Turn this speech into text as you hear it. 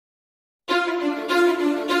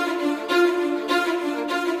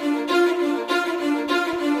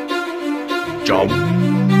Jump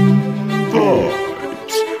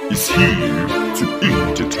Vibes is here to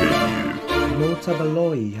entertain you. Nota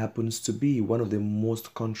Baloyi happens to be one of the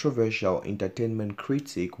most controversial entertainment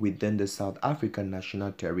critics within the South African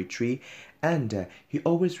National Territory, and he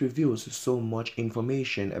always reveals so much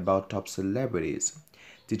information about top celebrities.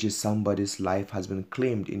 DJ Somebody's life has been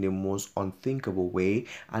claimed in the most unthinkable way,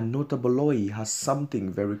 and Nota Baloyi has something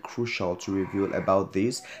very crucial to reveal about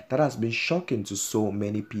this that has been shocking to so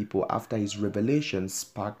many people after his revelations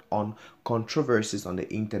sparked on controversies on the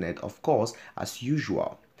internet, of course, as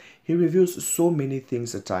usual. He reveals so many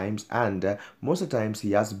things at times, and most of the times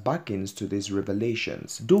he has backings to these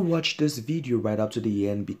revelations. Do watch this video right up to the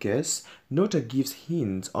end because Nota gives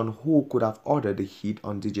hints on who could have ordered the hit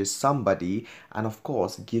on DJ Sumbody, and of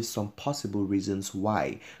course gives some possible reasons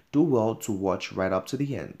why. Do well to watch right up to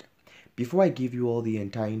the end. Before I give you all the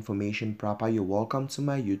entire information proper, you're welcome to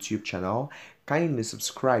my YouTube channel. Kindly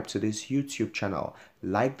subscribe to this YouTube channel,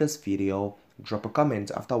 like this video, drop a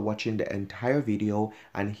comment after watching the entire video,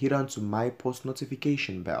 and hit on to my post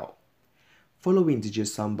notification bell. Following DJ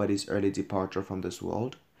Somebody's early departure from this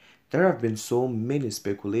world, there have been so many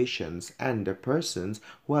speculations and the persons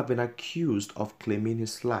who have been accused of claiming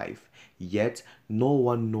his life, yet no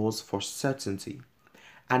one knows for certainty.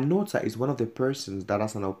 And Nota is one of the persons that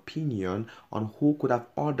has an opinion on who could have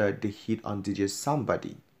ordered the hit on DJ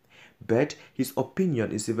Sumbody. But his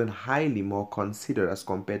opinion is even highly more considered as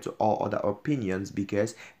compared to all other opinions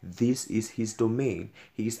because this is his domain.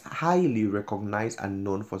 He is highly recognized and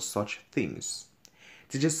known for such things.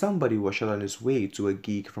 DJ Sumbody was shot on his way to a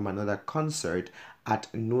gig from another concert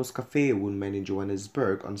at Nose Cafe Woodman in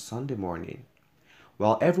Johannesburg on Sunday morning.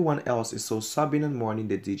 While everyone else is so sobbing and mourning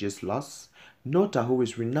the DJ's loss, Nota, who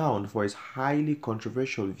is renowned for his highly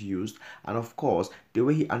controversial views and of course the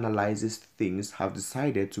way he analyzes things, have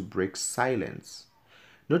decided to break silence.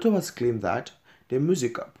 Nota has claimed that the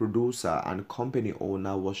music producer and company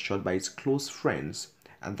owner was shot by his close friends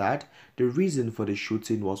and that the reason for the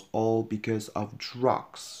shooting was all because of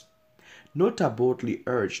drugs. Nota boldly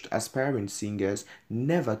urged aspiring singers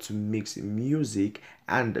never to mix music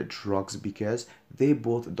and drugs because they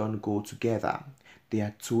both don't go together. They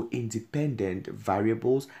are two independent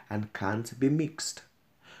variables and can't be mixed.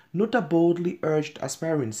 Nota boldly urged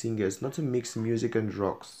aspiring singers not to mix music and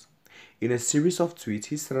drugs. In a series of tweets,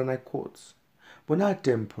 he said, and I quote, "Bona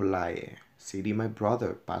tempolae, Sidi, my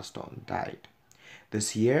brother, passed on, died.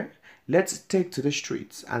 This year, let's take to the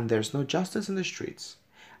streets, and there's no justice in the streets.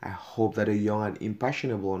 I hope that the young and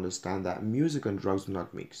impressionable understand that music and drugs do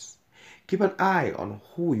not mix. Keep an eye on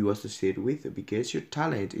who you associate with because your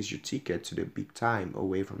talent is your ticket to the big time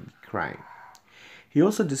away from crime." He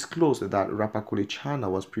also disclosed that rapper Kulichana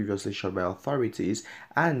was previously shot by authorities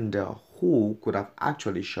and who could have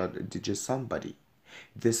actually shot DJ Sumbody.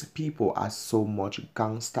 These people are so much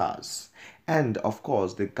gangsters, and of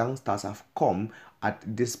course the gangsters have come at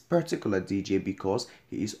this particular DJ because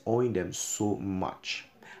he is owing them so much,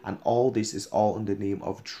 and all this is all in the name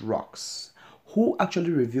of drugs. Who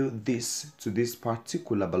actually revealed this to this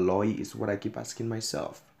particular Baloyi is what I keep asking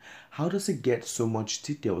myself. How does he get so much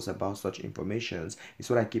details about such informations is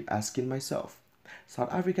what I keep asking myself. South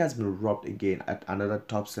Africa has been robbed again at another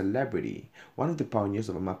top celebrity, one of the pioneers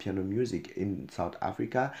of Amapiano music in South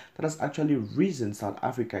Africa that has actually risen South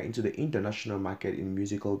Africa into the international market in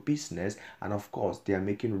musical business, and of course they are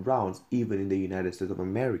making rounds even in the United States of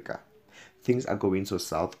America. Things are going so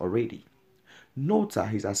south already. Nota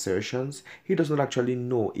his assertions, he does not actually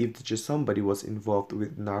know if DJ Somebody was involved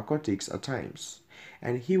with narcotics at times,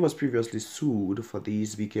 and he was previously sued for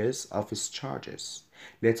these because of his charges.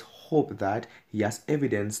 Let's hope that he has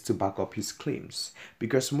evidence to back up his claims,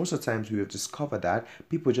 because most of the times we have discovered that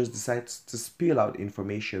people just decide to spill out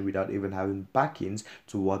information without even having backings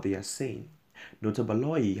to what they are saying. Nota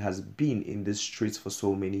Baloyi has been in the streets for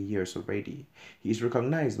so many years already. He is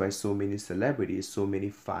recognized by so many celebrities, so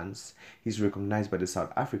many fans. He's recognized by the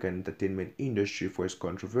South African entertainment industry for his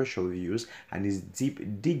controversial views and his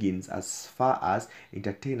deep diggings as far as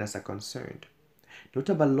entertainers are concerned.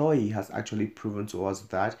 Nota Baloyi has actually proven to us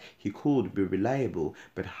that he could be reliable,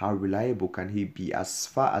 but how reliable can he be as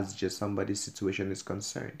far as just somebody's situation is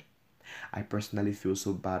concerned? I personally feel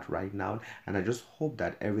so bad right now, and I just hope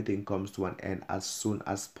that everything comes to an end as soon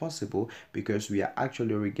as possible because we are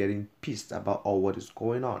actually already getting pissed about all what is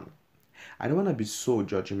going on. I don't want to be so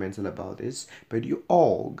judgmental about this, but you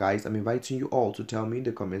all, guys, I'm inviting you all to tell me in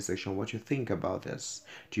the comment section what you think about this.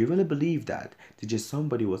 Do you really believe that DJ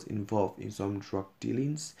Somebody was involved in some drug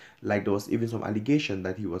dealings? Like there was even some allegation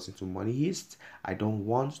that he was into money heist? I don't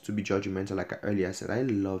want to be judgmental like I earlier said. I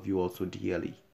love you all so dearly.